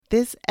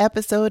This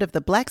episode of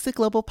the Blaxic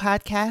Global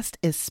Podcast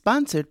is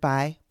sponsored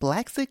by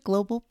Blaxic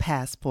Global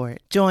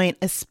Passport. Join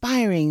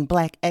aspiring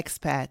Black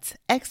expats,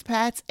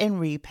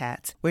 and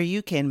repats, where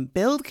you can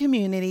build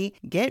community,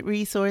 get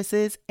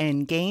resources,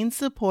 and gain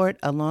support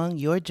along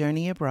your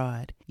journey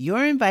abroad.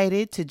 You're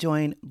invited to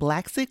join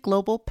Blaxic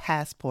Global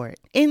Passport.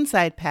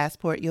 Inside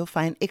Passport, you'll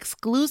find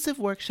exclusive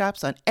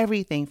workshops on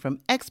everything from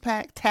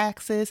expat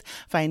taxes,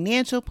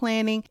 financial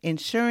planning,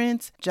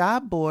 insurance,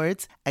 job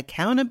boards,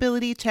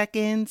 accountability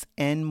check-ins,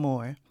 and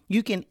more.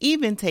 You can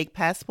even take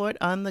Passport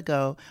on the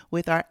go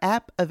with our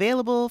app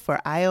available for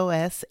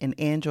iOS and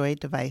Android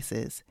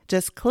devices.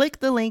 Just click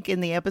the link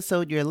in the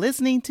episode you're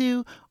listening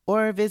to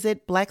or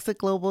visit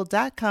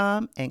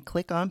blaxicglobal.com and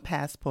click on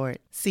Passport.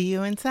 See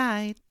you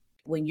inside.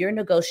 When you're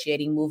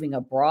negotiating moving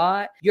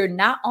abroad, you're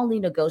not only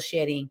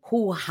negotiating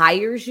who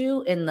hires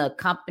you in the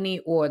company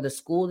or the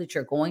school that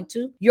you're going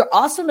to, you're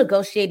also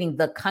negotiating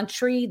the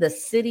country, the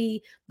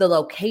city, the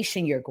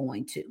location you're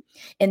going to.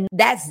 And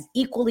that's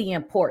equally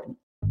important.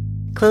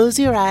 Close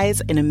your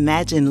eyes and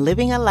imagine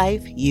living a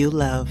life you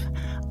love,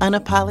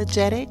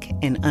 unapologetic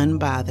and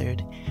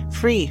unbothered,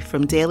 free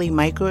from daily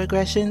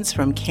microaggressions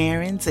from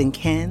Karens and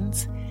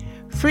Kens,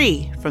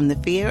 free from the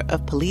fear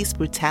of police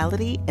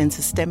brutality and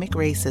systemic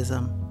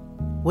racism.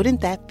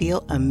 Wouldn't that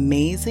feel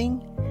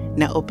amazing?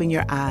 Now open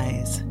your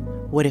eyes.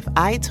 What if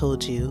I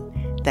told you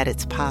that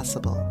it's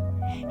possible?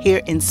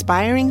 Hear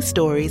inspiring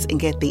stories and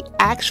get the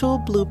actual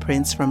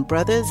blueprints from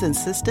brothers and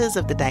sisters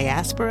of the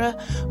diaspora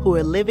who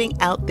are living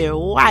out their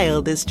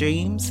wildest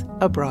dreams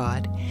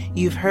abroad.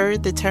 You've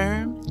heard the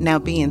term. Now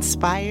be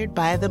inspired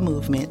by the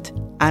movement.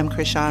 I'm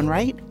Krishan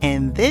Wright,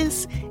 and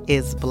this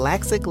is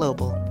Blaxic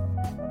Global.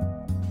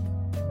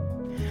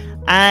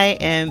 I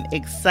am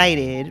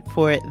excited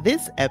for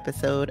this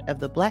episode of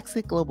the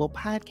Blaxic Global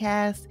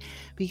Podcast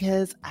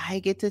because I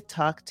get to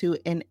talk to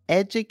an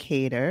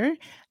educator.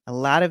 A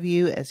lot of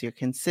you, as you're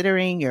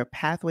considering your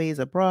pathways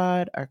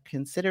abroad, are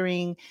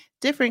considering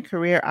different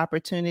career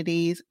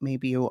opportunities.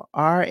 Maybe you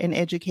are an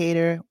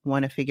educator,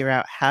 want to figure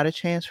out how to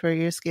transfer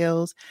your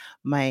skills.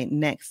 My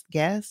next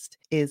guest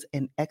is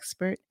an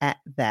expert at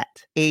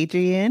that.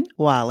 Adrienne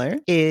Waller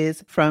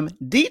is from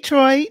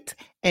Detroit,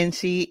 and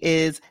she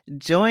is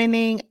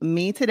joining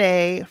me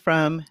today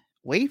from,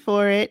 wait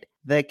for it,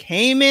 the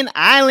Cayman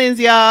Islands,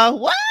 y'all.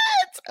 What?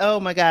 Oh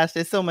my gosh,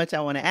 there's so much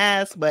I want to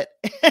ask, but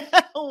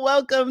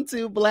welcome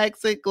to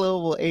Blaxic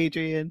Global,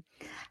 Adrienne.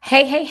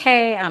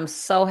 Hey. I'm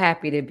so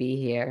happy to be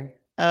here.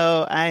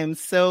 Oh, I am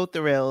so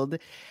thrilled.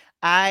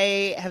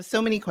 I have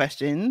so many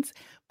questions,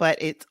 but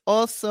it's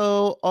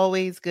also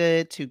always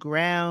good to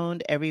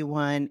ground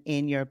everyone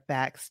in your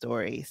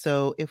backstory.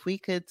 So if we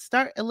could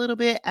start a little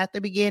bit at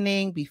the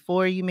beginning,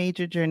 before you made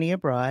your journey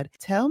abroad,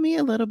 tell me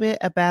a little bit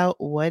about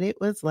what it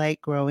was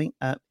like growing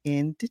up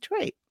in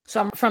Detroit. So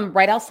I'm from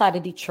right outside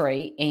of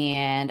Detroit,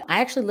 and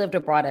I actually lived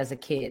abroad as a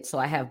kid. So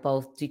I have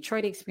both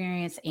Detroit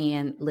experience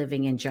and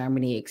living in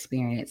Germany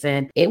experience.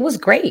 And it was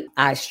great.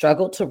 I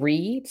struggled to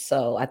read.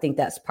 So I think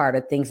that's part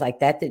of things like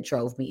that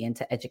drove me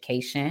into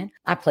education.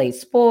 I played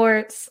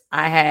sports.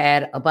 I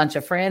had a bunch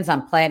of friends.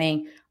 I'm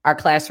planning our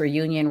class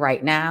reunion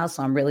right now.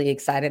 So I'm really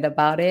excited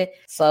about it.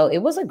 So it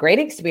was a great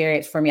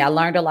experience for me. I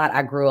learned a lot.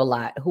 I grew a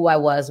lot. Who I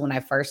was when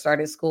I first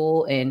started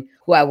school and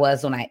who I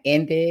was when I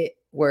ended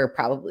were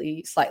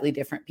probably slightly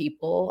different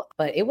people,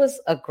 but it was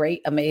a great,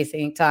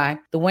 amazing time.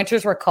 The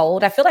winters were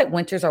cold. I feel like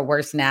winters are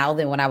worse now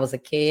than when I was a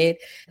kid.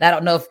 And I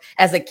don't know if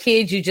as a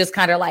kid, you just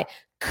kind of like,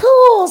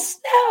 cool,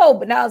 snow.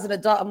 But now as an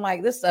adult, I'm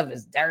like, this stuff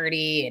is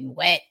dirty and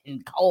wet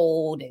and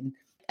cold. And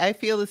I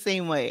feel the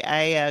same way.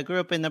 I grew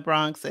up in the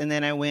Bronx and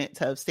then I went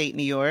to upstate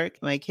New York.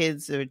 My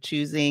kids are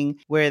choosing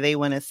where they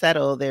want to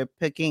settle. They're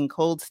picking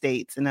cold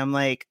states. And I'm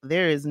like,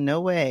 there is no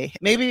way.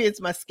 Maybe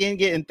it's my skin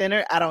getting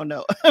thinner. I don't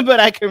know,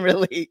 but I can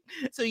relate.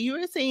 So you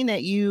were saying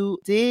that you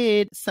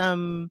did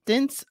some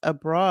stints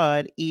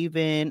abroad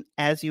even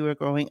as you were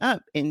growing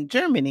up in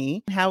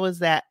Germany. How was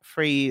that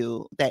for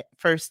you, that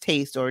first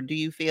taste? Or do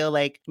you feel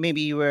like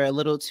maybe you were a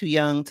little too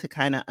young to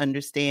kind of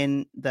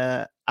understand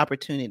the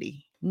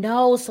opportunity?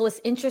 No, so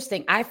it's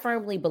interesting. I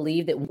firmly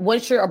believe that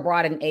once you're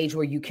abroad at an age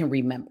where you can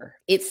remember,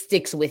 it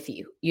sticks with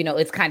you. You know,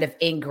 it's kind of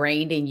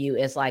ingrained in you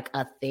as like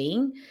a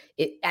thing.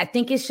 I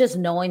think it's just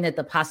knowing that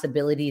the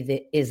possibility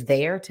that is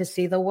there to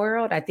see the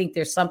world. I think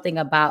there's something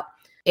about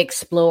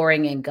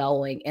exploring and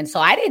going. And so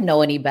I didn't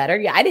know any better.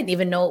 Yeah, I didn't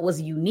even know it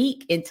was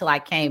unique until I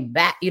came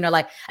back. You know,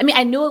 like, I mean,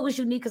 I knew it was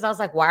unique because I was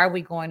like, why are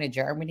we going to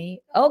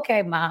Germany?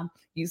 Okay, Mom,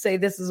 you say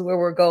this is where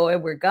we're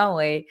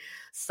going.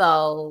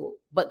 So,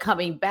 but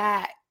coming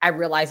back, I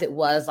realized it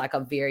was like a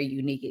very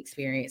unique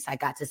experience. I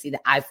got to see the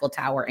Eiffel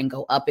Tower and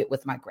go up it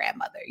with my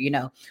grandmother. You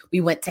know,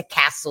 we went to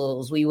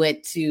castles.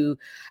 I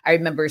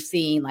remember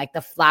seeing like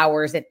the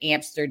flowers in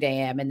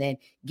Amsterdam and then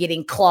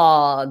getting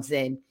clogs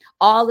and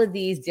all of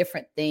these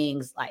different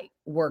things like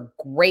were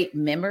great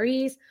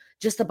memories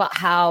just about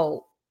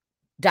how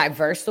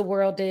diverse the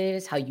world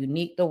is, how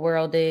unique the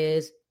world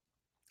is,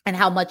 and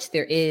how much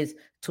there is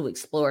to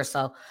explore.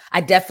 So I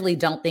definitely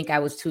don't think I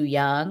was too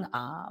young.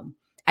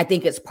 I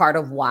think it's part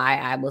of why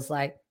I was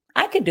like,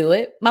 I could do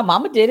it. My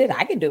mama did it.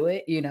 I could do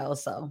it,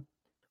 so.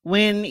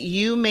 When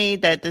you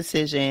made that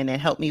decision,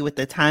 and help me with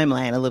the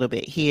timeline a little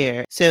bit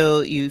here.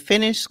 So you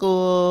finished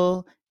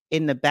school.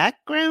 In the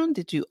background,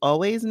 did you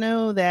always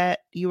know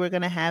that you were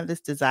going to have this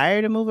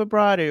desire to move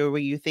abroad, or were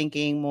you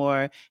thinking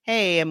more,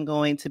 hey, I'm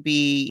going to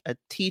be a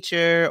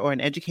teacher or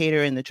an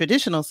educator in the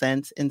traditional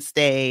sense and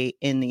stay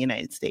in the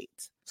United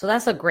States? So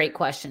that's a great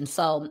question.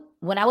 So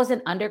when I was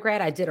in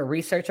undergrad, I did a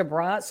research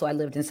abroad. So I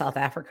lived in South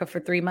Africa for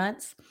 3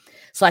 months.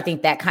 So I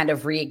think that kind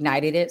of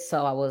reignited it.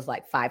 So I was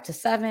like 5 to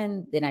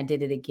 7. Then I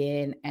did it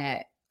again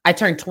I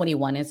turned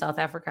 21 in South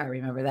Africa. I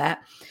remember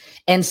that.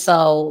 And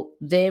so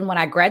then when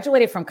I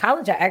graduated from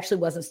college, I actually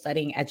wasn't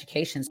studying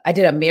education. I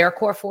did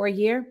AmeriCorps for a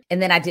year,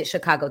 and then I did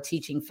Chicago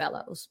Teaching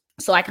Fellows.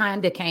 So I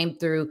kind of came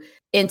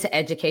into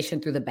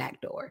education through the back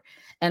door.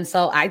 And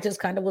so I just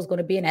kind of was going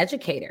to be an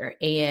educator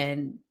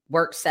and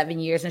worked 7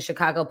 years in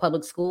Chicago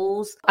public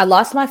schools. I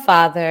lost my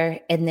father,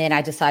 and then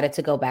I decided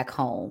to go back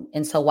home.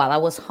 And so while I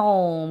was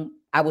home,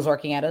 I was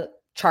working at a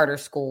charter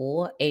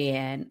school,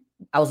 and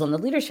I was on the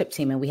leadership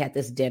team, and we had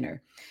this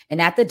dinner.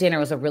 And at the dinner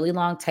was a really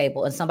long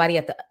table, and somebody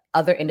at the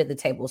other end of the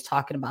table was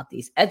talking about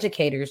these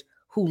educators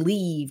who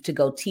leave to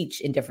go teach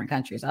in different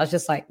countries. I was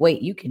just like,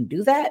 wait, you can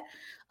do that?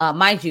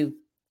 Mind you,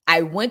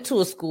 I went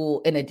to a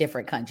school in a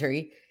different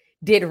country,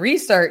 did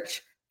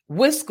research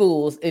with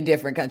schools in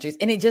different countries,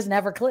 and it just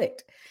never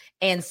clicked.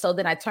 And so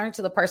then I turned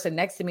to the person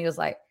next to me, was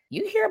like,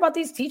 you hear about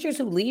these teachers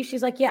who leave?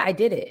 She's like, yeah, I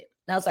did it.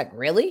 And I was like,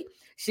 really?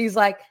 She's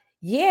like,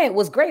 yeah, it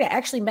was great. I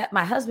actually met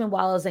my husband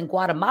while I was in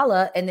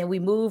Guatemala, and then we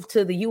moved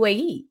to the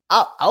UAE.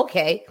 Oh,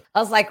 okay. I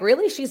was like,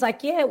 really? She's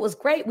like, yeah, it was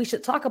great. We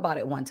should talk about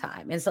it one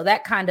time. And so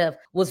that kind of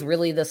was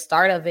really the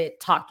start of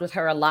it. Talked with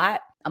her a lot.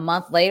 A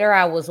month later,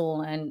 I was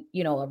on,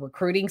 a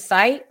recruiting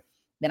site.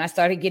 Then I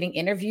started getting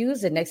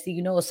interviews. And next thing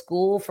you know, a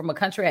school from a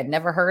country I'd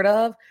never heard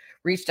of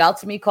reached out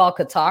to me, called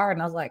Qatar.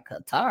 And I was like,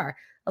 Qatar? I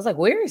was like,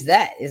 where is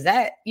that? Is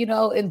that, in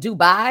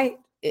Dubai?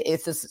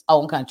 It's its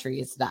own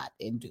country. It's not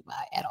in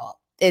Dubai at all.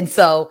 And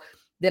so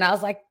then I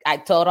was like, I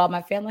told all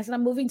my family, I said,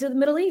 I'm moving to the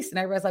Middle East. And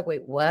everybody's like,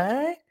 wait,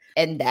 what?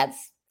 And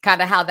that's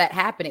kind of how that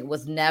happened. It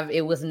was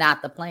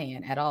not the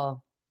plan at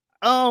all.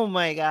 Oh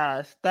my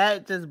gosh,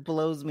 that just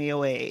blows me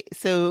away.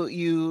 So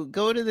you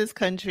go to this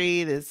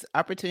country, this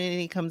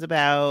opportunity comes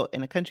about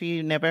in a country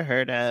you never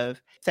heard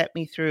of. Set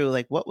me through,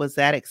 like, what was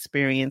that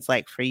experience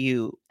like for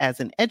you as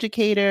an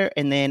educator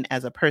and then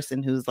as a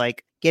person who's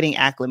like getting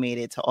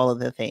acclimated to all of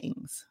the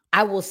things?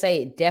 I will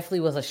say it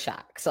definitely was a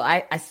shock. So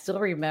I still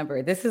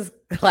remember, this is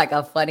like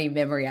a funny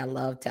memory I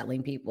love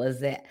telling people, is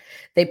that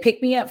they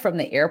picked me up from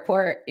the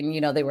airport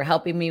and, they were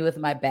helping me with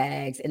my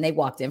bags, and they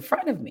walked in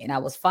front of me and I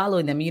was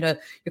following them. You're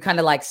kind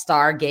of like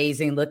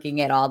stargazing,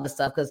 looking at all the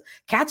stuff, because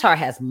Qatar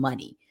has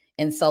money.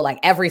 And so like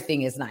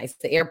everything is nice.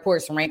 The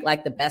airport's ranked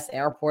like the best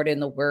airport in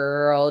the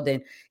world,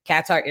 and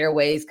Qatar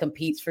Airways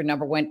competes for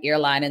 #1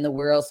 airline in the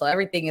world. So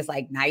everything is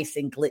like nice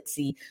and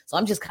glitzy. So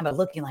I'm just kind of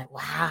looking like,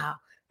 wow,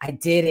 I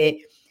did it.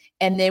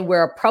 And then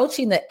we're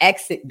approaching the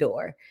exit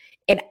door,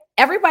 and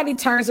everybody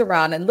turns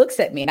around and looks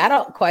at me. And I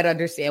don't quite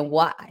understand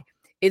why.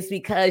 It's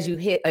because you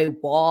hit a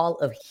wall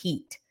of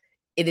heat.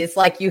 It is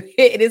like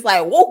it is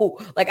like, whoa.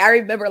 Like I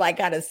remember like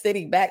kind of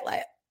sitting back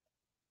like,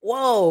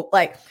 whoa,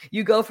 like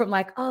you go from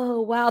like, oh,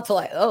 wow, to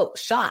like, oh,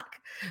 shock.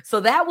 So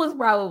that was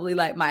probably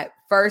like my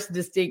first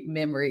distinct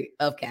memory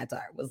of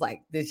Qatar, was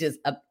like, there's just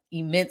an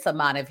immense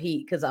amount of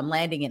heat because I'm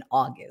landing in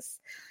August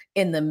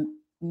in the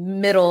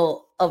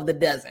middle of the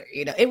desert.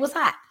 It was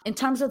hot. In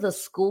terms of the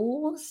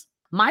schools,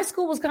 my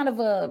school was kind of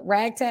a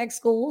ragtag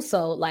school.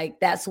 So like,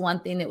 that's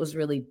one thing that was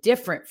really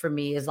different for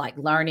me, is like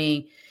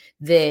learning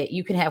that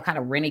you can have kind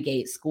of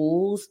renegade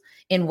schools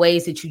in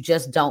ways that you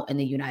just don't in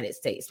the United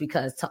States,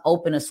 because to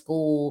open a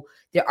school,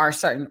 there are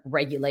certain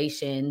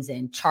regulations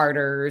and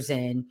charters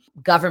and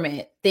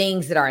government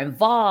things that are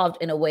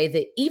involved in a way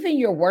that even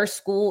your worst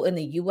school in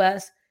the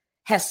US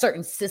has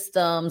certain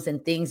systems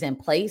and things in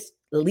place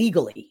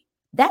legally.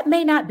 That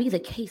may not be the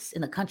case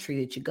in the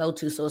country that you go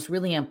to. So it's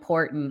really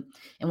important.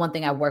 And one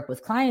thing I work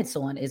with clients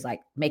on is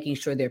like making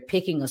sure they're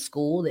picking a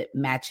school that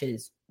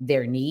matches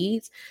their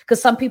needs.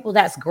 Because some people,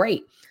 that's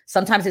great.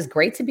 Sometimes it's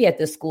great to be at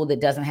this school that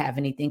doesn't have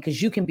anything,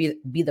 because you can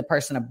be the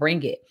person to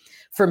bring it.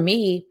 For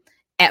me,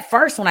 at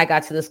first, when I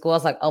got to the school, I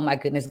was like, oh my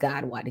goodness,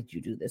 God, why did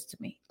you do this to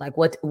me? Like,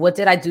 what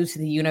did I do to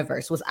the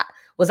universe?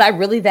 Was I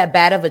really that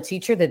bad of a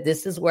teacher that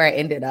this is where I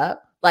ended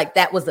up? Like,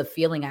 that was the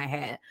feeling I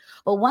had.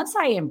 But once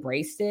I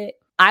embraced it,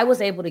 I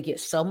was able to get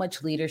so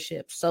much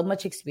leadership, so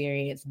much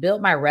experience,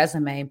 build my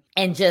resume,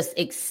 and just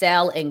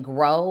excel and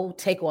grow,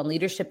 take on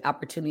leadership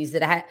opportunities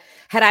that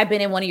had I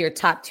been in one of your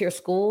top tier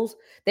schools,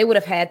 they would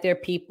have had their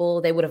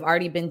people. They would have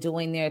already been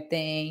doing their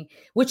thing,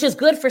 which is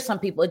good for some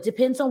people. It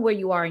depends on where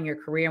you are in your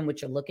career and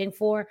what you're looking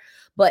for.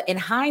 But in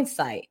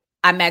hindsight,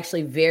 I'm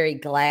actually very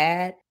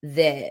glad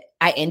that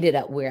I ended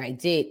up where I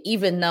did,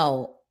 even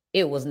though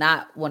it was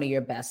not one of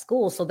your best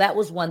schools. So that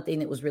was one thing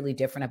that was really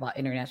different about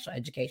international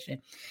education,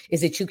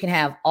 is that you can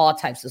have all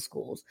types of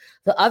schools.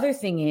 The other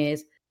thing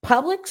is,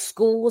 public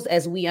schools,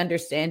 as we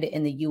understand it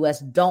in the US,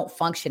 don't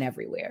function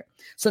everywhere.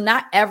 So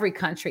not every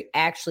country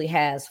actually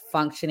has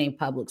functioning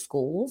public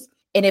schools.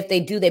 And if they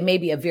do, they may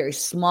be a very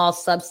small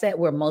subset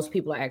where most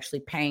people are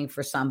actually paying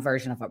for some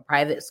version of a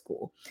private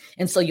school.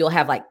 And so you'll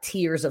have like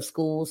tiers of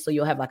schools. So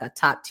you'll have like a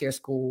top tier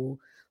school,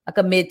 like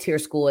a mid-tier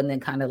school, and then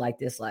kind of like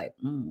this, like,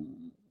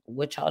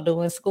 what y'all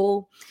do in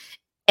school?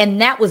 And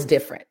that was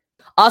different.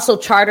 Also,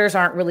 charters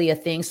aren't really a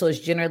thing. So it's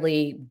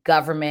generally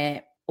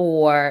government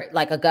or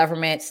like a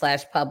government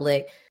 /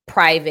 public,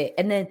 private.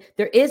 And then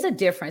there is a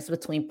difference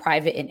between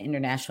private and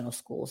international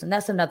schools. And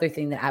that's another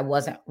thing that I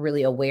wasn't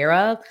really aware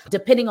of.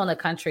 Depending on the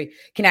country,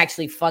 can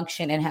actually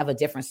function and have a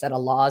different set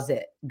of laws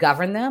that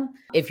govern them.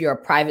 If you're a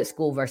private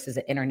school versus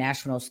an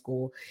international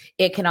school,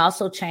 it can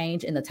also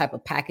change in the type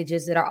of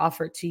packages that are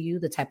offered to you,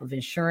 the type of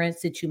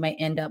insurance that you may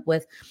end up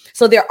with.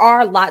 So there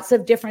are lots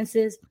of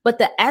differences, but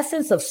the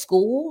essence of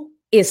school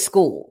is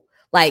school.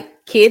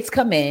 Like kids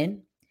come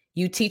in,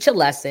 you teach a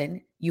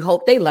lesson, you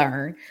hope they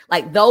learn.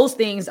 Like those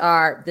things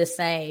are the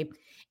same.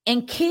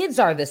 And kids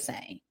are the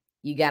same.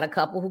 You got a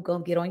couple who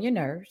gonna get on your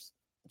nerves.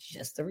 It's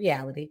just the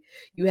reality.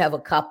 You have a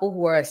couple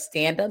who are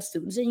stand-up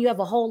students, and you have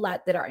a whole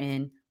lot that are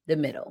in the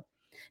middle.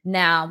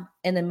 Now,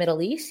 in the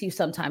Middle East, you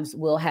sometimes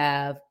will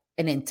have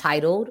an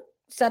entitled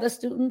set of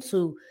students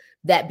who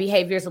that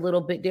behavior is a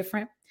little bit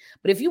different.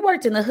 But if you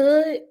worked in the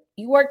hood,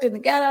 you worked in the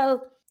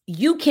ghetto,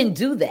 you can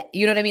do that.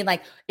 You know what I mean?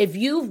 Like if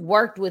you've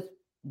worked with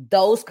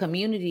those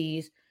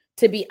communities,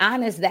 to be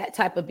honest, that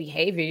type of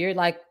behavior, you're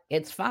like,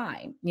 it's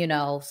fine, you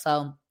know?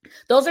 So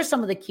those are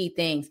some of the key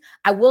things.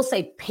 I will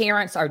say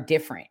parents are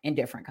different in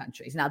different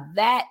countries. Now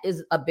that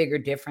is a bigger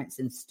difference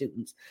in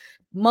students.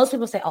 Most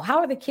people say, oh, how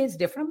are the kids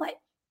different? I'm like,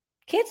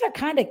 kids are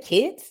kind of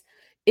kids.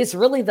 It's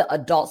really the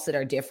adults that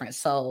are different.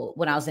 So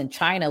when I was in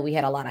China, we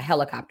had a lot of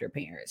helicopter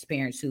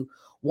parents who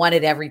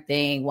wanted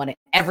everything, wanted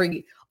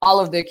all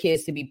of their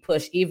kids to be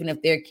pushed, even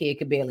if their kid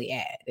could barely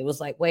add. It was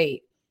like,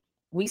 wait,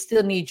 we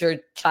still need your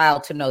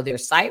child to know their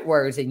sight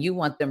words and you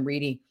want them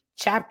reading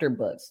chapter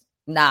books.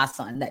 Nah,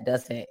 son, that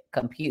doesn't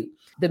compute.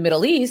 The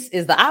Middle East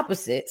is the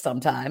opposite.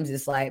 Sometimes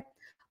it's like,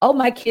 oh,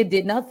 my kid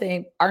did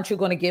nothing. Aren't you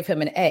going to give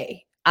him an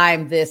A?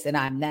 I'm this and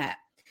I'm that.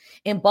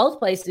 In both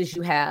places,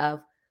 you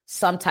have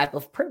some type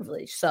of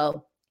privilege.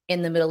 So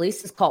in the Middle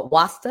East, it's called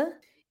wasta.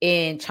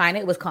 In China,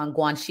 it was called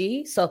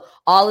guanxi. So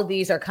all of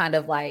these are kind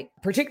of like,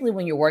 particularly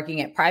when you're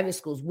working at private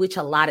schools, which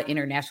a lot of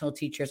international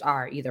teachers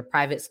are, either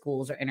private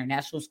schools or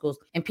international schools,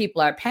 and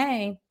people are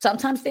paying,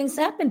 sometimes things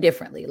happen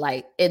differently.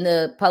 Like in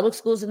the public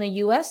schools in the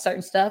US,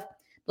 certain stuff,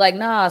 like,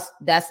 nah,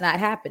 that's not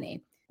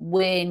happening.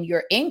 When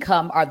your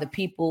income are the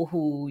people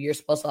who you're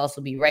supposed to also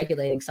be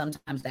regulating,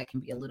 sometimes that can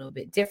be a little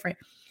bit different.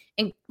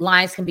 And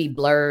lines can be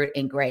blurred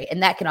and gray.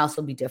 And that can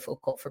also be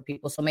difficult for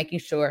people. So making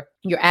sure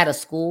you're at a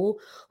school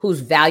whose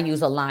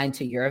values align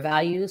to your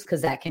values,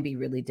 because that can be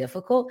really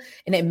difficult.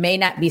 And it may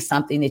not be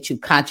something that you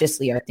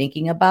consciously are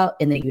thinking about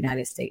in the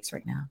United States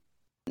right now.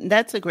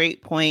 That's a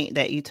great point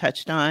that you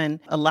touched on.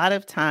 A lot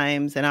of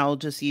times, and I'll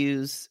just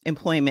use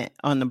employment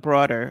on the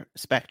broader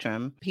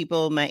spectrum,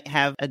 people might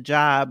have a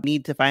job,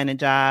 need to find a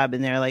job,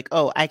 and they're like,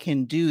 oh, I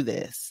can do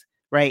this,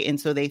 right? And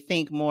so they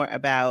think more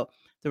about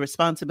the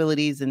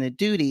responsibilities and the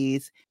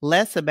duties,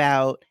 less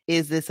about,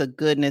 is this a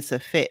goodness, a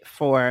fit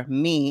for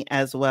me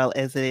as well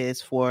as it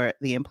is for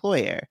the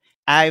employer?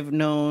 I've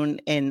known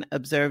and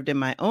observed in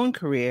my own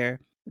career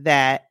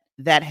that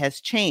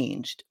has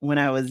changed when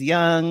I was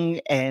young.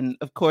 And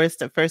of course,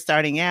 the first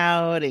starting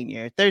out and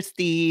you're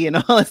thirsty and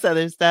all this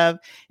other stuff,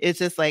 it's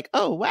just like,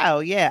 oh, wow,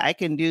 yeah, I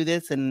can do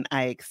this and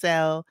I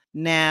excel.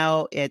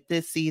 Now at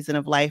this season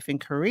of life and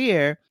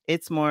career,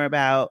 it's more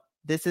about,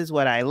 this is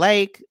what I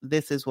like.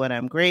 This is what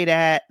I'm great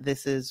at.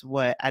 This is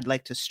what I'd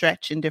like to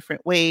stretch in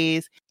different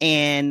ways.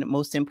 And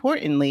most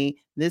importantly,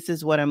 this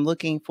is what I'm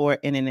looking for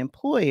in an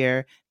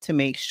employer to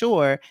make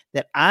sure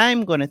that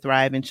I'm going to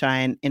thrive and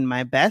shine in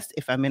my best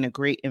if I'm in a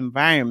great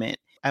environment.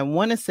 I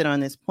want to sit on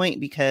this point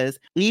because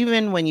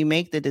even when you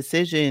make the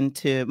decision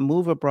to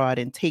move abroad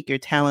and take your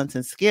talents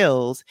and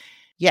skills,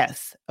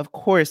 yes, of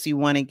course, you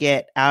want to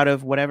get out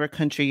of whatever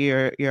country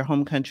your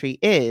home country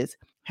is.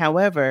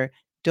 However,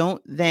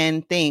 don't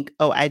then think,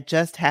 oh, I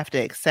just have to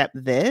accept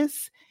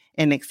this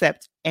and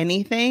accept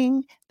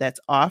anything that's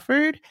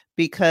offered,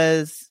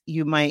 because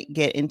you might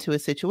get into a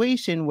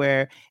situation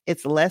where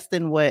it's less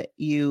than what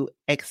you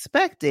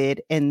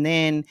expected and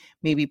then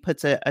maybe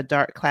puts a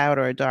dark cloud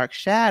or a dark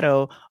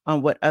shadow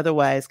on what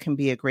otherwise can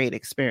be a great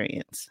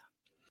experience.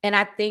 And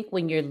I think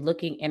when you're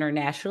looking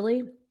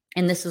internationally,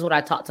 and this is what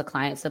I talk to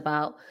clients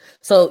about.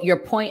 So your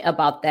point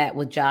about that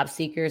with job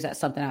seekers, that's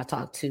something I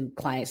talk to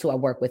clients who I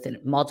work with in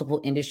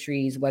multiple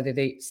industries, whether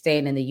they're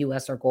staying in the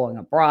US or going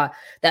abroad.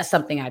 That's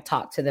something I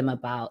talk to them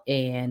about.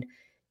 And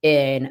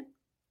in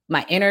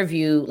my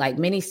interview, like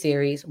mini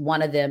series,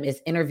 one of them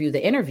is interview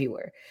the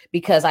interviewer,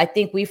 because I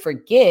think we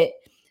forget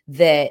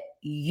that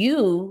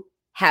you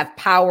have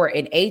power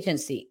and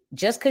agency.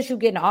 Just because you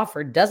get an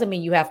offer doesn't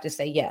mean you have to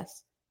say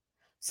yes.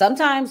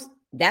 Sometimes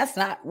that's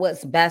not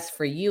what's best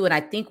for you. And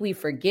I think we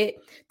forget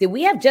that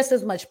we have just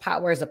as much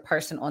power as a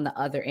person on the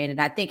other end.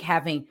 And I think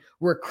having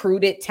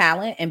recruited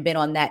talent and been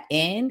on that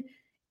end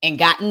and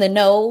gotten the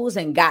no's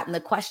and gotten the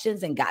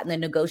questions and gotten the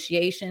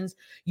negotiations,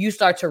 you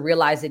start to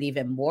realize it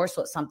even more.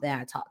 So it's something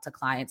I talk to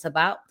clients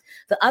about.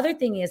 The other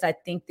thing is, I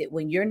think that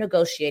when you're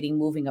negotiating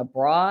moving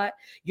abroad,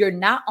 you're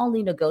not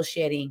only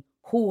negotiating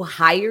who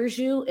hires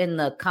you in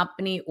the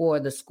company or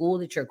the school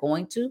that you're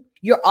going to,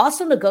 you're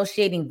also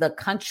negotiating the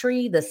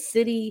country, the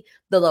city,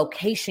 the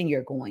location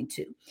you're going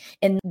to.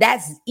 And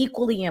that's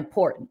equally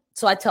important.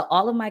 So I tell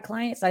all of my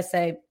clients, I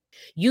say,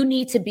 you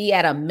need to be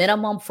at a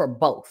minimum for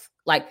both.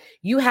 Like,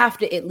 you have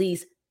to at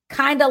least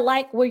kind of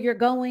like where you're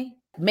going.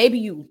 Maybe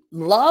you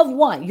love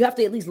one. You have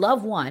to at least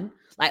love one.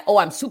 Like, oh,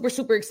 I'm super,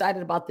 super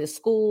excited about this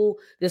school,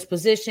 this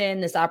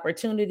position, this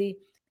opportunity.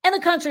 And the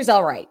country's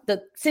all right.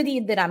 The city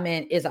that I'm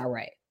in is all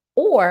right.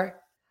 Or,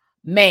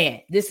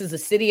 man, this is a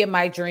city of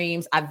my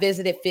dreams. I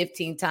visited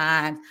 15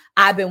 times.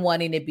 I've been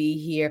wanting to be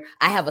here.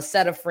 I have a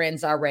set of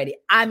friends already.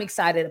 I'm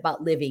excited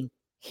about living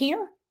here.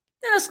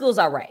 Then the school's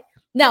all right.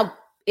 Now,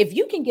 if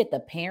you can get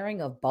the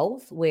pairing of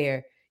both,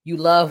 where you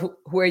love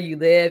where you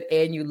live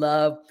and you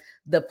love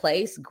the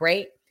place,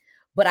 great.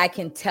 But I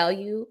can tell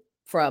you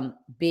from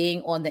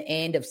being on the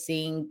end of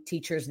seeing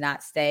teachers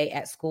not stay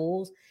at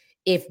schools,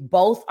 if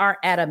both aren't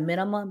at a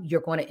minimum,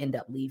 you're going to end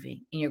up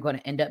leaving and you're going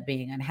to end up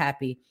being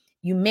unhappy.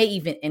 You may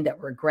even end up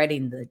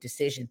regretting the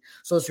decision.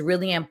 So it's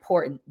really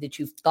important that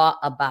you've thought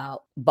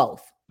about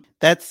both.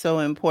 That's so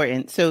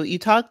important. So you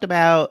talked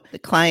about the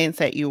clients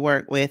that you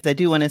work with that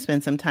do want to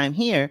spend some time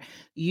here.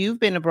 You've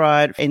been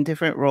abroad in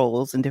different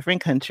roles in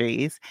different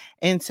countries.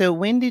 And so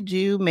when did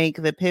you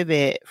make the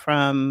pivot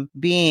from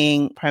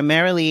being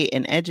primarily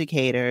an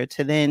educator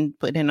to then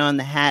putting on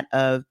the hat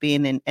of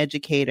being an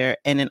educator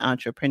and an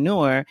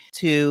entrepreneur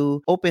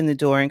to open the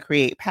door and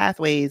create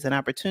pathways and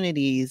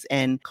opportunities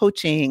and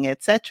coaching,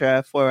 et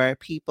cetera, for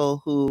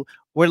people who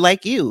were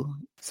like you?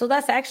 So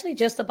that's actually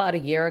just about a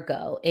year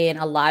ago. And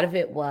a lot of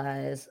it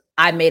was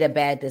I made a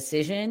bad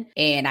decision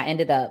and I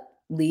ended up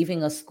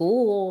leaving a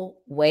school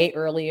way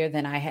earlier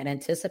than I had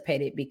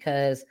anticipated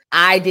because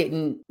I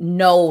didn't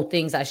know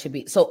things I should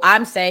be. So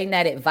I'm saying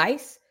that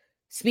advice,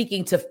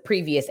 speaking to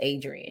previous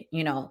Adrienne,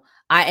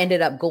 I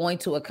ended up going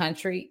to a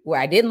country where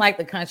I didn't like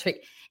the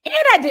country and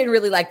I didn't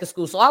really like the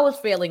school. So I was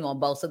failing on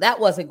both. So that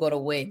wasn't going to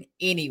win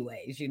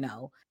anyways,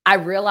 I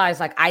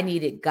realized like I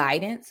needed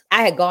guidance.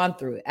 I had gone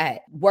through it. I had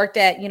worked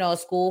at, a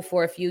school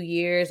for a few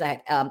years.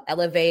 I had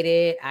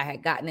elevated. I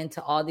had gotten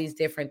into all these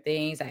different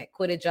things. I had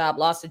quit a job,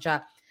 lost a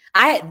job.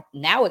 I had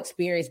now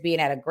experienced being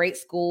at a great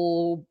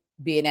school,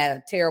 being at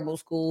a terrible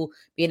school,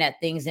 being at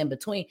things in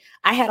between.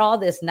 I had all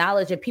this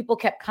knowledge and people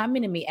kept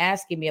coming to me,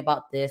 asking me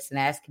about this and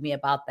asking me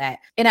about that.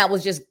 And I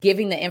was just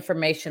giving the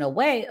information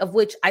away, of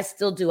which I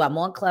still do. I'm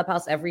on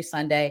Clubhouse every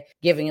Sunday,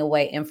 giving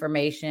away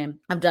information.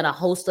 I've done a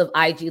host of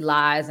IG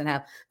lives and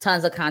have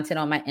tons of content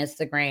on my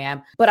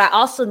Instagram. But I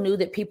also knew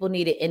that people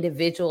needed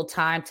individual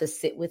time to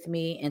sit with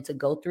me and to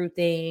go through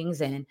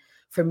things. And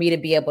for me to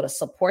be able to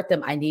support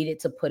them, I needed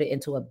to put it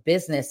into a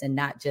business and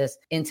not just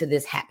into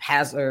this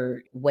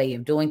haphazard way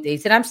of doing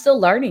things. And I'm still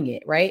learning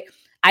it, right?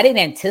 I didn't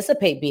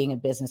anticipate being a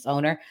business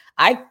owner.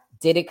 I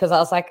did it because I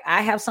was like,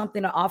 I have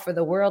something to offer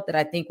the world that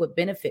I think would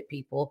benefit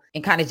people,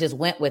 and kind of just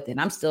went with it.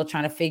 I'm still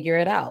trying to figure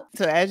it out.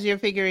 So as you're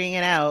figuring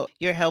it out,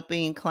 you're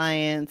helping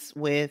clients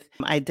with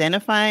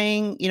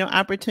identifying,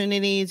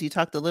 opportunities. You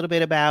talked a little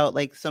bit about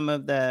like some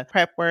of the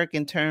prep work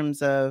in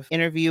terms of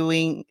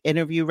interview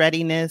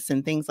readiness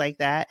and things like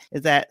that.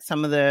 Is that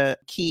some of the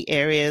key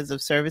areas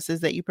of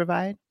services that you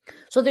provide?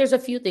 So there's a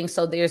few things.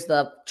 So there's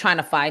the trying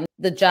to find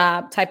the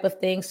job type of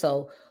thing.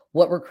 So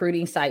what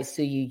recruiting sites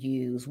do you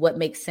use? What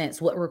makes sense?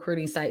 What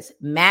recruiting sites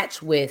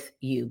match with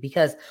you?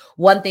 Because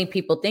one thing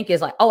people think is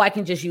like, oh, I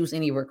can just use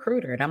any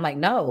recruiter. And I'm like,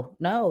 no,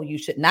 you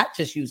should not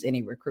just use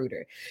any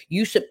recruiter.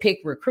 You should pick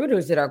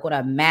recruiters that are going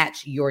to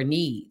match your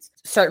needs.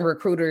 Certain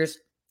recruiters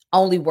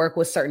only work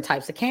with certain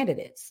types of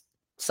candidates.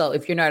 So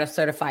if you're not a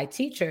certified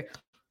teacher,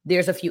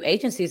 there's a few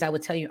agencies I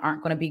would tell you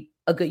aren't going to be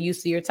a good use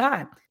of your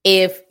time.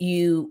 If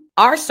you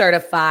are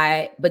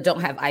certified but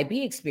don't have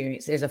IB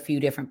experience, there's a few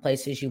different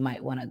places you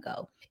might want to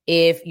go.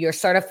 If you're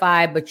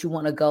certified, but you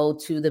want to go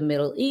to the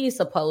Middle East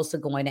opposed to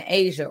going to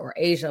Asia, or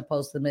Asia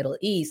opposed to the Middle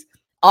East,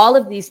 all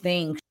of these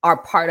things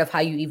are part of how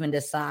you even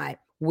decide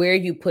where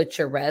you put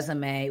your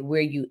resume,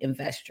 where you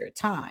invest your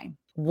time.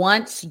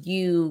 Once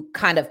you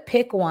kind of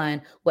pick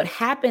one, what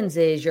happens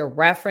is your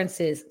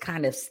references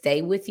kind of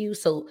stay with you.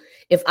 So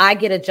if I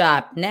get a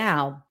job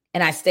now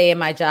and I stay in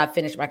my job,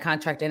 finish my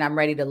contract, and I'm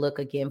ready to look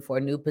again for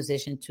a new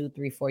position 2,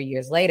 3, 4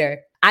 years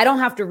later, I don't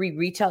have to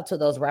reach out to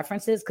those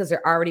references because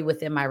they're already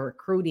within my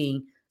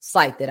recruiting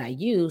site that I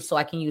use. So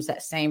I can use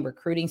that same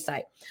recruiting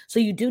site. So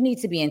you do need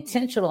to be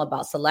intentional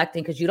about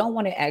selecting, because you don't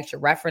want to ask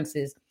your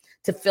references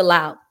to fill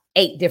out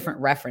 8 different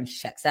reference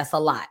checks. That's a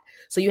lot.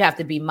 So you have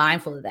to be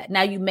mindful of that.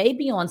 Now, you may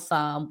be on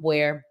some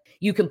where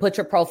you can put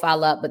your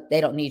profile up, but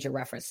they don't need your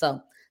reference.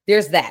 So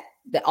there's that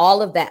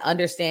all of that,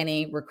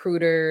 understanding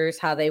recruiters,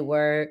 how they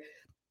work,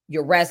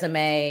 your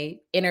resume,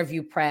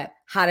 interview prep,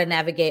 how to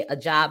navigate a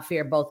job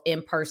fair, both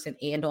in person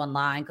and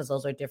online, because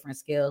those are different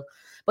skills.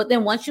 But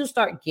then once you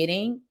start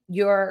getting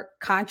your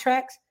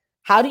contracts,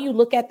 how do you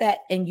look at that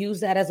and use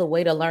that as a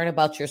way to learn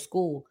about your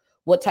school?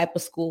 What type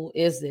of school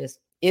is this?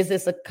 Is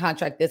this a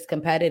contract that's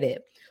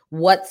competitive?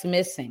 What's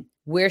missing?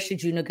 Where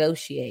should you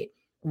negotiate?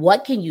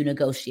 What can you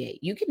negotiate?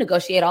 You can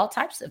negotiate all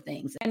types of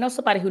things. I know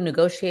somebody who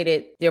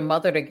negotiated their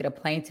mother to get a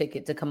plane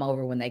ticket to come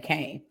over when they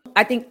came.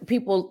 I think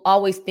people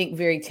always think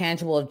very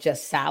tangible of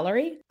just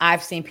salary.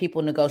 I've seen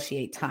people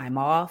negotiate time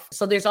off.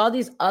 So there's all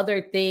these other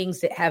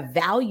things that have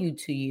value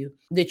to you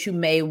that you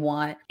may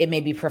want. It may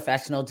be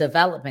professional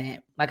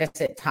development. Like I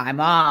said, time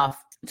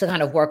off to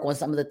kind of work on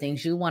some of the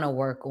things you want to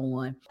work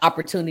on,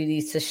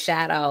 opportunities to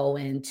shadow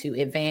and to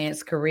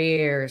advance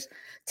careers,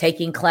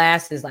 taking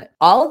classes, like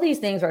all of these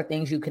things are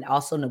things you can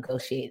also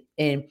negotiate.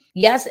 And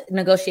yes,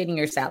 negotiating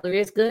your salary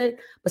is good,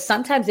 but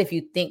sometimes if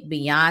you think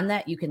beyond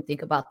that, you can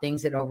think about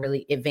things that will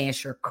really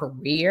advance your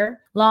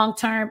career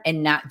long-term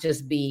and not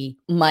just be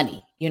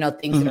money,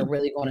 things that are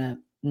really going to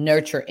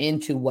nurture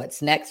into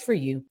what's next for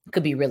you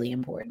could be really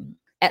important.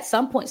 At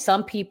some point,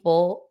 some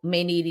people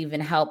may need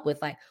even help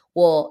with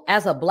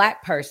as a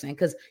Black person,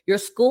 because your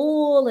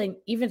school and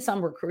even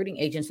some recruiting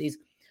agencies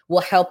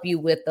will help you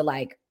with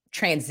the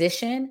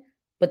transition,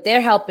 but they're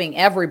helping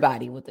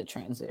everybody with the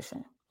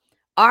transition.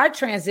 Our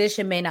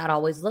transition may not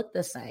always look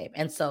the same.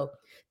 And so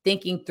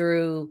thinking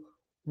through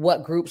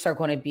what groups are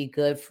going to be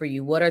good for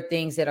you, what are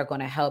things that are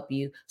going to help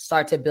you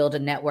start to build a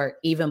network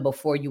even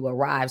before you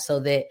arrive, so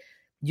that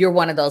you're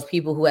one of those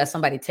people who has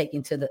somebody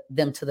taking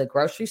them to the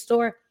grocery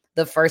store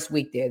the first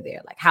week they're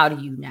there. How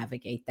do you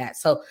navigate that?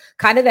 So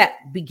kind of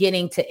that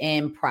beginning to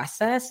end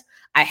process,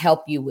 I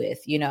help you with,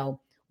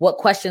 what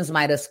questions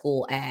might a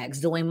school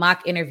ask, doing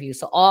mock interviews.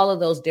 So all of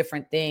those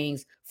different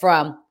things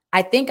from,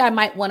 I think I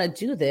might want to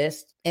do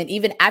this. And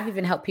I've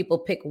even helped people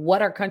pick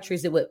what are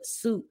countries that would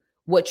suit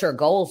what your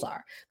goals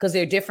are. Because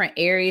there are different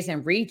areas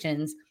and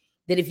regions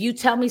that if you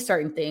tell me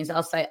certain things,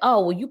 I'll say,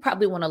 oh, well, you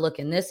probably want to look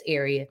in this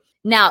area.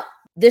 Now,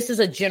 this is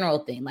a general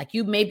thing.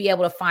 You may be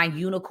able to find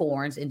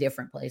unicorns in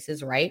different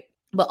places, right?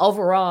 But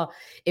overall,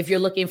 if you're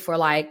looking for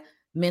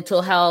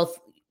mental health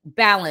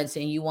balance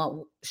and you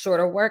want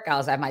shorter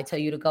workouts, I might tell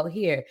you to go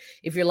here.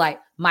 If you're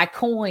my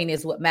coin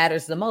is what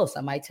matters the most,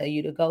 I might tell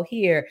you to go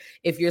here.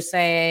 If you're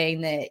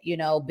saying that,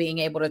 being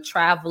able to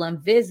travel and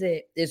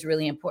visit is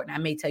really important, I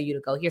may tell you to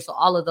go here. So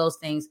all of those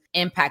things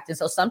impact. And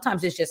so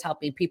sometimes it's just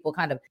helping people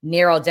kind of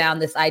narrow down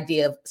this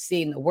idea of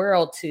seeing the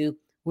world to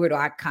where do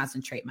I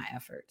concentrate my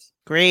efforts?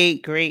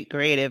 Great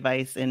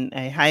advice. And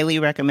I highly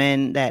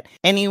recommend that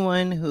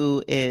anyone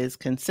who is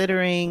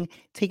considering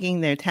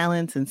taking their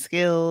talents and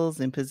skills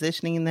and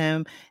positioning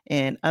them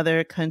in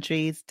other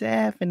countries,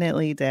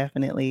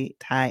 definitely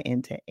tie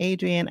into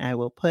Adrienne. I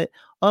will put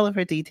all of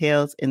her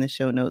details in the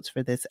show notes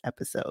for this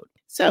episode.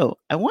 So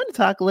I want to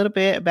talk a little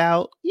bit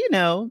about,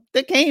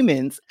 the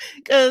Caymans,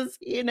 because,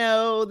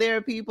 there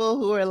are people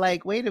who are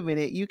wait a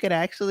minute, you could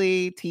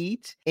actually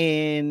teach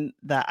in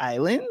the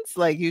islands,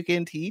 you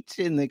can teach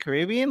in the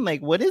Caribbean.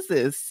 What is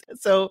this?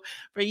 So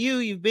for you,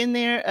 you've been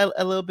there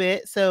a little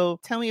bit. So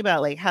tell me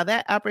about how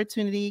that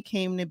opportunity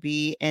came to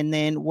be, and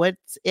then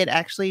what's it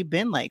actually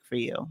been like for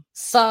you?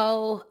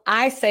 So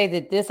I say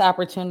that this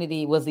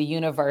opportunity was the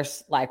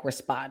universe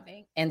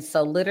responding. And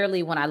so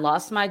literally when I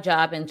lost my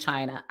job in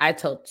China, I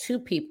told two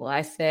people,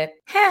 I said,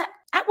 hey,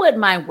 I wouldn't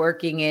mind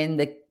working in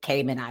the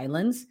Cayman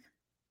Islands.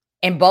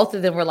 And both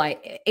of them were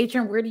like,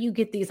 Adrienne, where do you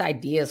get these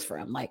ideas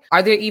from?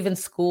 Are there even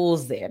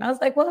schools there? And I was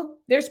like, well,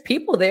 there's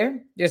people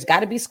there. There's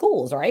got to be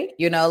schools, right?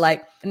 And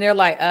they're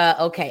like,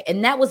 okay.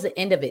 And that was the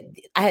end of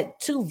it. I had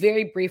two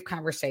very brief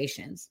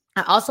conversations.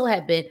 I also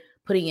had been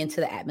putting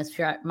into the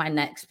atmosphere, my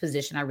next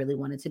position, I really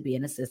wanted to be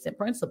an assistant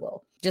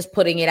principal, just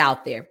putting it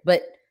out there.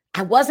 But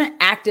I wasn't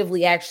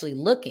actively actually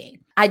looking.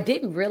 I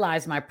didn't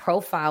realize my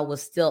profile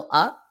was still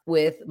up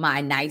with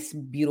my nice,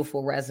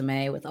 beautiful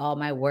resume with all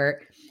my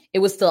work. It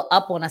was still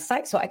up on a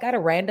site. So I got a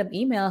random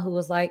email who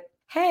was like,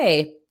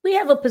 hey, we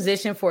have a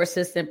position for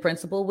assistant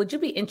principal. Would you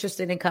be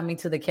interested in coming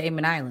to the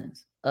Cayman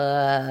Islands?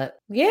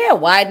 Yeah,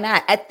 why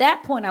not? At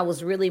that point, I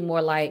was really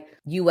more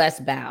US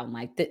bound.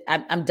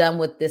 I'm done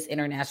with this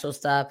international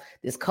stuff,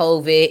 this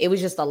COVID. It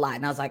was just a lot.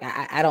 And I was like,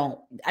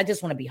 I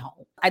just want to be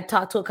home. I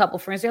talked to a couple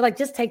friends. They're like,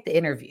 just take the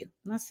interview.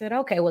 And I said,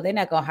 okay, well, they're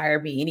not going to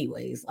hire me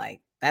anyways.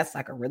 That's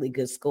a really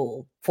good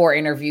school. 4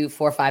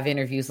 or 5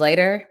 interviews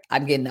later,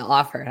 I'm getting the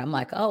offer. And I'm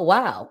like, oh,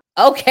 wow.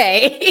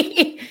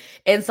 Okay.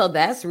 And so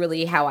that's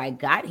really how I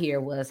got here,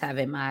 was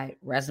having my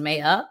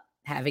resume up,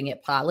 having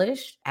it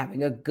polished,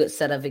 having a good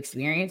set of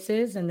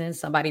experiences. And then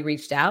somebody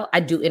reached out. I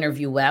do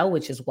interview well,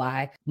 which is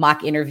why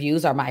mock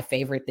interviews are my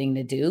favorite thing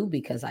to do,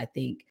 because I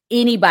think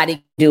anybody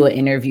can do an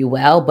interview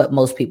well, but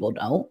most people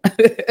don't.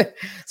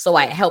 So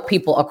I help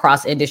people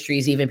across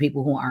industries, even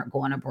people who aren't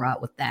going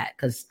abroad, with that,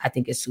 because I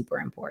think it's super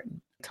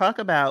important. Talk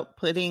about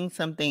putting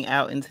something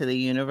out into the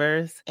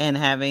universe and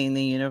having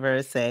the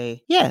universe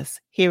say, yes,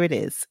 here it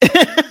is.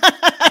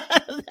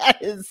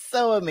 That is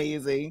so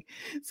amazing.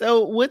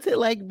 So what's it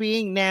like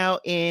being now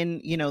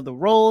in, the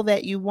role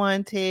that you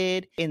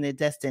wanted, in the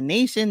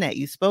destination that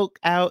you spoke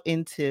out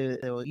into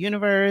the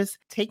universe?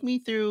 Take me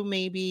through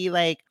maybe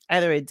like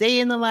either a day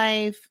in the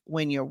life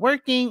when you're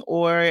working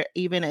or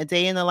even a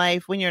day in the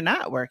life when you're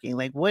not working.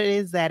 Like, what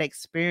is that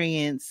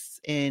experience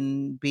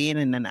in being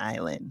in an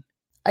island?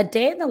 A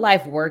day in the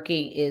life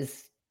working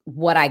is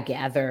what I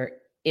gather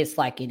it's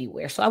like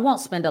anywhere. So I won't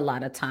spend a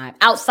lot of time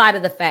outside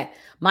of the fact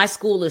my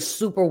school is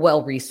super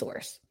well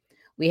resourced.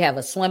 We have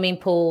a swimming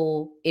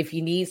pool. If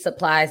you need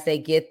supplies, they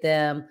get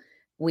them.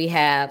 We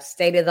have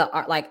state of the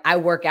art. Like I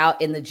work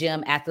out in the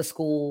gym at the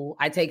school.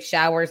 I take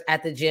showers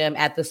at the gym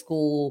at the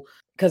school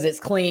because it's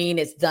clean,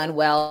 it's done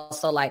well.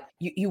 So like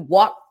you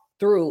walk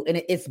through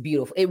and it's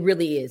beautiful. It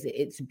really is.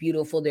 It's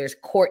beautiful. There's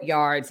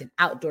courtyards and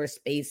outdoor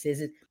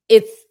spaces.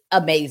 It's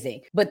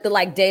amazing. But the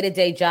like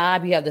day-to-day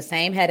job, you have the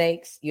same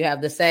headaches, you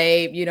have the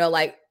same,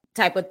 like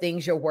type of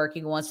things you're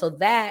working on. So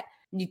that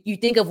you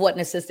think of what an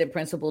assistant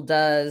principal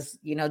does,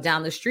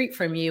 down the street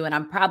from you. And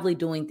I'm probably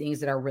doing things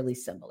that are really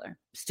similar.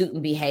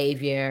 Student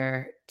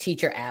behavior,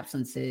 teacher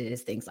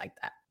absences, things like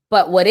that.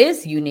 But what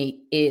is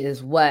unique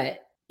is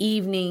what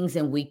evenings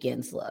and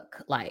weekends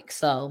look like.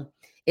 So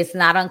it's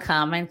not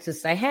uncommon to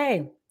say,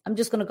 hey, I'm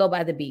just going to go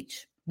by the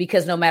beach.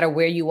 Because no matter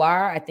where you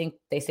are, I think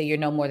they say you're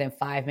no more than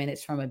 5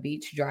 minutes from a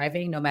beach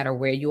driving, no matter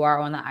where you are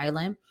on the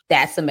island.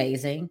 That's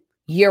amazing.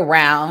 Year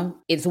round,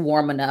 it's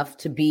warm enough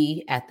to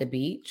be at the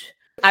beach.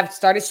 I've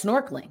started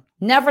snorkeling.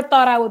 Never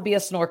thought I would be a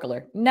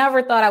snorkeler.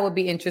 Never thought I would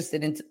be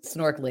interested in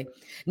snorkeling.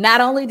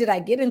 Not only did I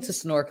get into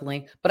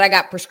snorkeling, but I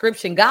got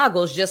prescription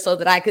goggles just so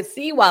that I could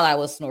see while I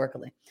was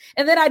snorkeling.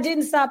 And then I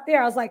didn't stop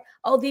there. I was like,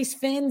 oh, these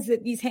fins,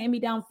 these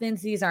hand-me-down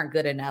fins, these aren't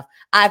good enough.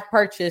 I've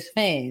purchased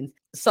fins.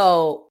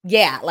 So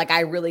yeah, like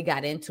I really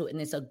got into it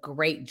and it's a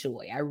great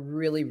joy. I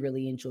really,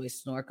 really enjoy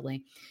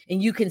snorkeling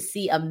and you can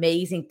see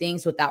amazing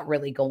things without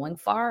really going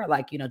far,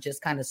 like,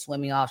 just kind of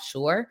swimming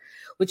offshore,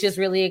 which is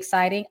really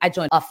exciting. I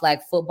joined a flag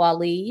football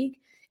league.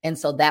 And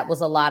so that was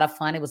a lot of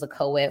fun. It was a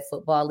co-ed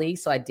football league.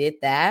 So I did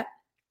that.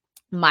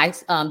 My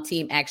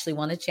team actually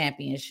won a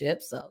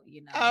championship. So,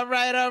 All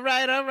right.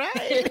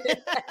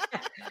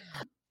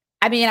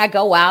 I mean, I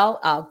go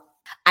out,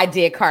 I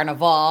did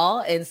carnival.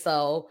 And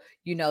so,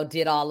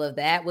 did all of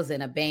that, was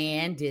in a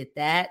band, did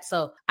that.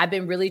 So I've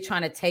been really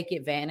trying to take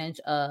advantage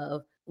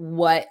of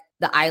what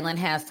the island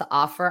has to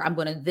offer.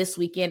 This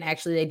weekend,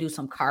 actually, they do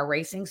some car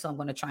racing. So I'm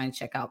going to try and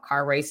check out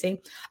car racing.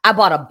 I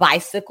bought a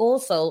bicycle.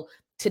 So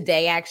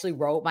today I actually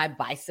rode my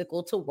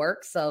bicycle to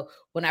work. So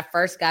when I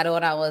first got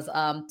on, I was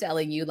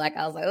telling you,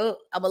 I was like, oh,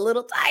 I'm a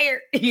little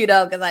tired,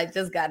 because I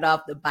just got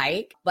off the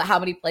bike. But how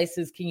many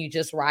places can you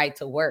just ride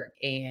to work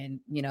and,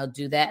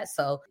 do that?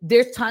 So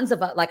there's tons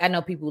of, I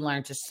know people who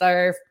learn to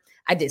surf.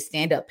 I did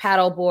stand-up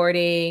paddle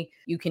boarding.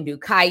 You can do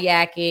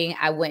kayaking.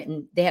 I went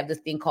and they have this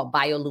thing called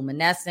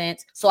bioluminescence.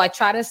 So I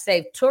try to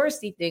save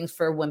touristy things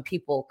for when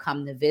people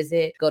come to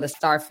visit. Go to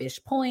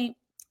Starfish Point,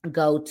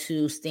 go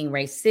to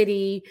Stingray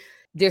City.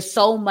 There's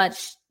so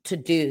much to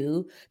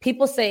do.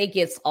 People say it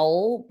gets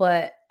old,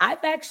 but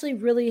I've actually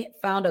really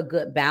found a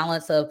good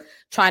balance of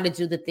trying to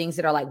do the things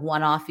that are like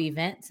one-off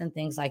events and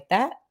things like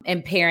that,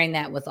 and pairing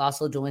that with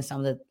also doing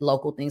some of the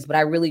local things. But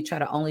I really try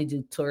to only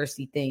do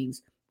touristy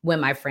things when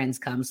my friends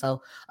come.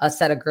 So a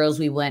set of girls,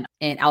 we went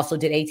and also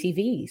did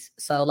ATVs.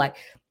 So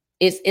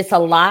it's a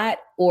lot,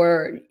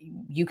 or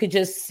you could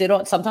just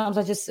sometimes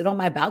I just sit on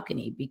my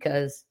balcony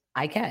because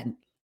I can.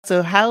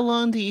 So how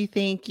long do you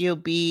think you'll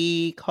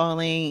be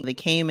calling the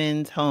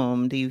Caymans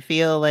home? Do you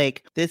feel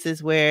like this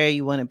is where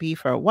you want to be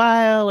for a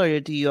while? Or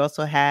do you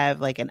also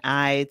have like an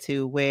eye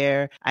to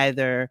where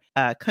either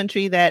a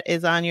country that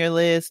is on your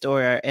list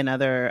or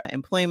another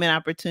employment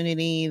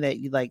opportunity that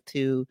you'd like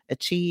to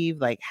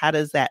achieve? Like, how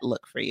does that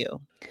look for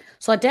you?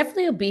 So I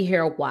definitely will be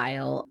here a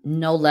while,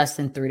 no less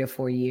than 3 to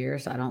 4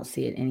 years. I don't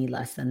see it any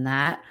less than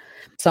that.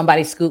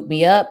 Somebody scoop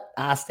me up,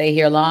 I'll stay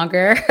here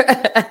longer.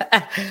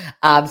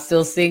 I'm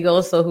still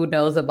single, so who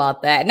knows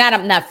about that?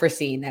 I'm not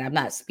foreseeing that. I'm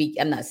not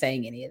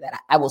saying any of that.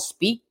 I will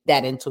speak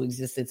that into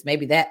existence.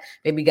 Maybe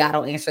God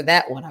will answer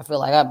that one. I feel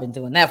like I've been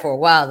doing that for a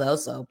while though.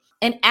 So,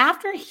 and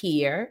after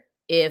here,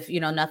 if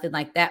nothing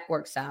like that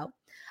works out,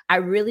 I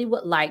really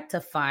would like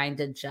to find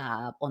a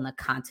job on the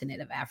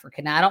continent of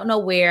Africa. Now, I don't know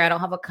where. I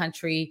don't have a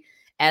country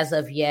as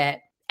of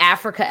yet.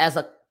 Africa as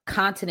a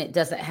continent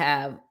doesn't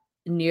have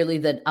nearly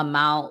the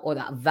amount or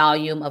the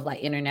volume of like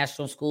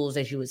international schools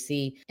as you would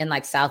see in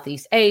like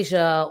Southeast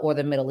Asia or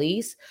the Middle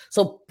East.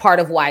 So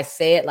part of why I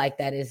say it like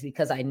that is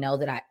because I know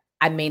that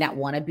I may not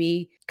want to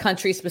be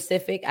country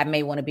specific. I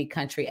may want to be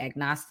country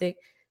agnostic,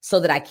 so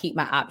that I keep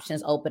my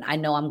options open. I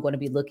know I'm going to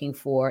be looking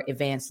for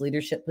advanced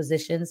leadership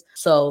positions.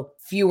 So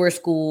fewer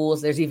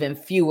schools, there's even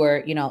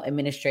fewer,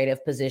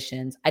 administrative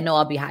positions. I know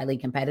I'll be highly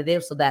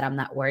competitive, so that I'm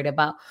not worried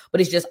about, but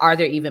it's just, are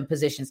there even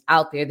positions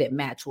out there that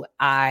match what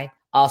I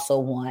also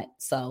want?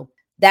 So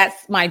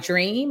that's my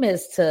dream,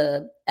 is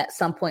to at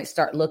some point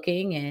start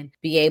looking and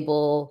be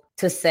able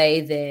to say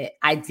that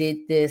I did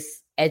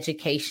this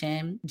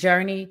education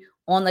journey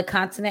on the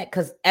continent.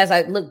 Because as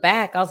I look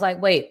back, I was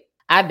like, wait,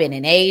 I've been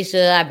in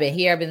Asia, I've been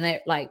here, I've been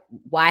there. Like,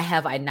 why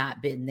have I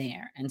not been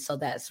there? And so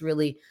that's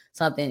really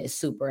something that's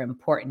super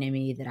important to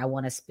me, that I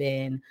want to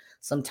spend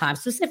some time,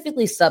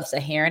 specifically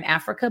sub-Saharan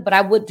Africa, but I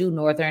would do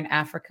Northern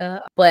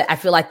Africa. But I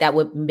feel like that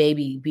would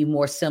maybe be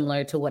more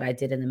similar to what I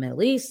did in the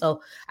Middle East.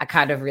 So I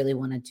kind of really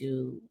want to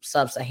do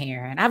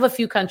sub-Saharan. I have a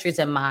few countries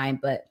in mind,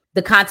 but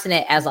the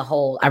continent as a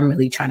whole, I'm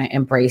really trying to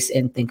embrace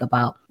and think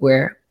about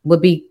where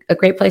would be a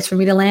great place for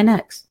me to land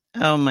next.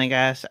 Oh my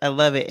gosh, I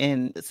love it.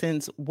 And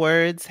since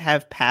words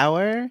have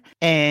power,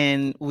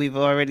 and we've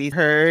already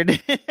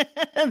heard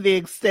the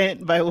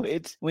extent by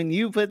which when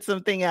you put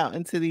something out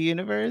into the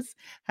universe,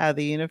 how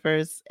the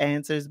universe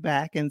answers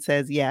back and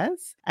says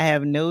yes, I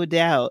have no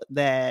doubt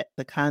that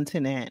the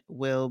continent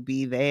will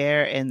be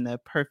there and the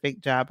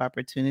perfect job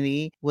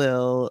opportunity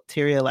will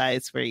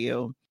materialize for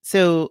you.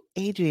 So,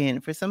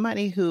 Adrienne, for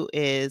somebody who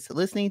is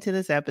listening to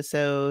this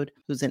episode,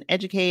 who's an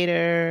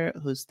educator,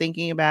 who's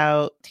thinking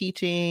about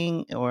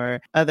teaching or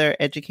other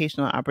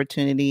educational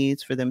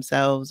opportunities for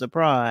themselves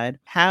abroad,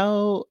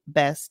 how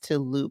best to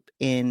loop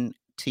in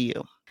to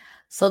you?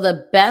 So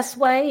the best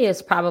way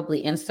is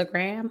probably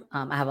Instagram.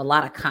 I have a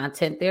lot of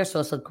content there, so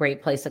it's a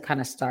great place to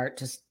kind of start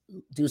to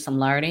do some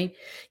learning.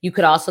 You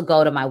could also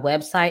go to my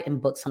website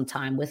and book some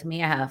time with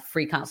me. I have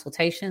free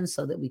consultations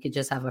so that we could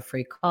just have a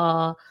free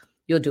call.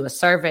 You'll do a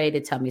survey to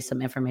tell me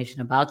some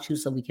information about you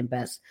so we can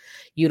best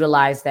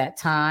utilize that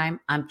time.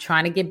 I'm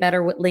trying to get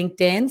better with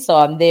LinkedIn, so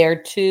I'm there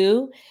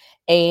too.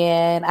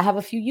 And I have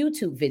a few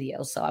YouTube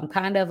videos, so I'm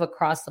kind of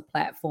across the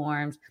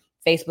platforms.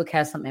 Facebook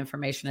has some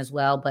information as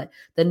well, but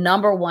the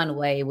number one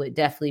way would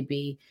definitely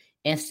be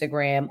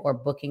Instagram or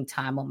booking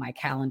time on my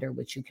calendar,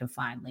 which you can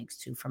find links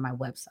to from my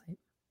website.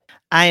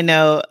 I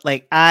know,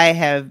 like, I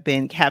have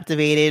been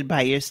captivated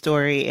by your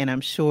story, and I'm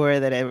sure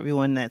that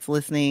everyone that's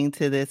listening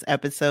to this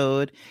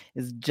episode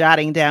is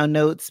jotting down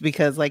notes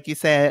because, like you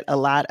said, a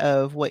lot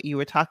of what you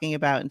were talking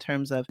about in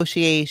terms of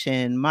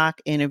negotiation,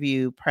 mock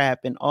interview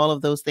prep, and all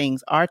of those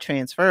things are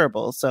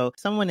transferable. So if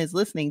someone is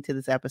listening to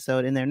this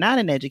episode and they're not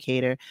an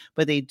educator,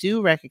 but they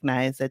do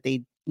recognize that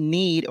they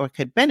need or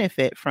could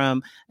benefit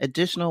from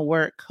additional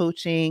work,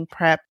 coaching,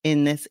 prep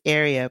in this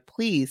area,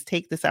 please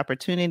take this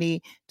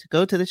opportunity to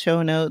go to the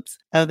show notes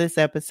of this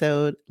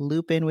episode,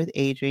 loop in with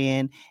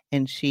Adrienne,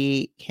 and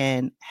she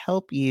can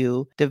help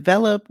you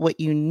develop what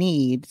you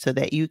need so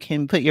that you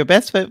can put your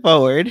best foot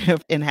forward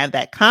and have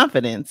that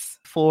confidence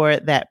for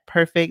that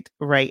perfect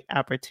right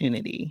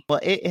opportunity. Well,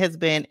 it has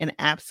been an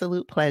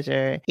absolute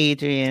pleasure,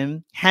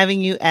 Adrienne, having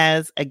you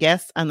as a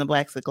guest on the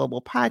Blacksit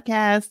Global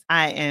podcast.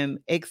 I am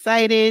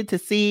excited to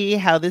see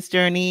how this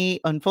journey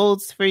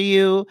unfolds for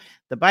you.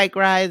 The bike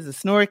rides, the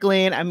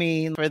snorkeling. I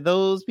mean, for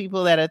those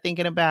people that are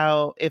thinking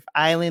about if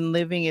island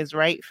living is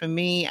right for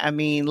me, I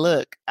mean,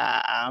 look,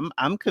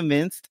 I'm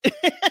convinced.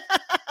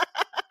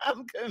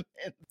 I'm convinced.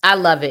 I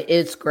love it.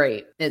 It's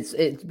great. It's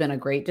been a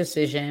great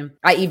decision.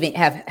 I even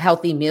have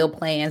healthy meal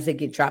plans that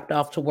get dropped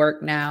off to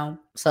work now.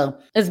 So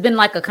it's been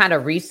like a kind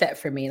of reset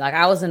for me. Like,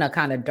 I was in a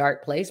kind of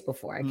dark place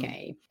before I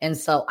came. And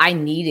so I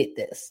needed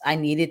this. I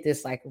needed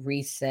this like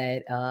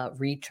reset,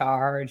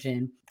 recharge,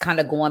 and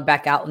kind of going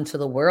back out into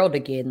the world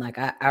again. Like,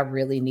 I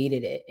really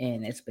needed it.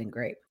 And it's been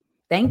great.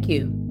 Thank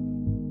you.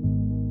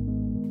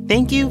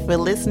 Thank you for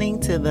listening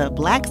to the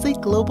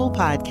Blacksit Global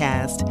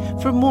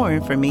podcast. For more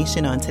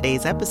information on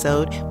today's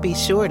episode, be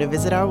sure to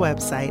visit our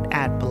website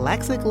at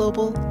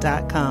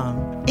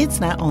blacksitglobal.com. It's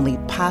not only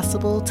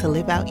possible to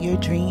live out your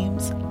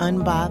dreams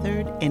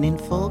unbothered and in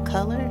full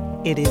color,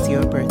 it is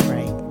your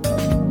birthright.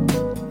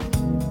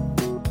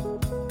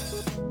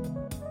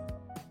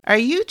 Are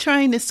you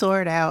trying to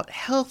sort out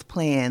health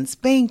plans,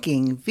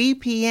 banking,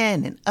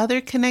 VPN, and other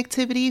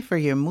connectivity for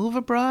your move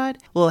abroad?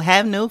 Well,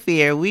 have no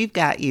fear, we've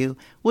got you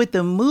with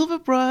the Move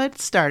Abroad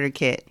Starter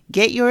Kit.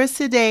 Get yours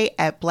today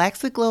at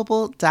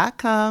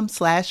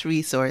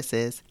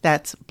blacksitglobal.com/resources.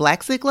 That's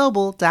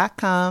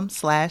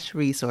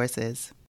blacksitglobal.com/resources.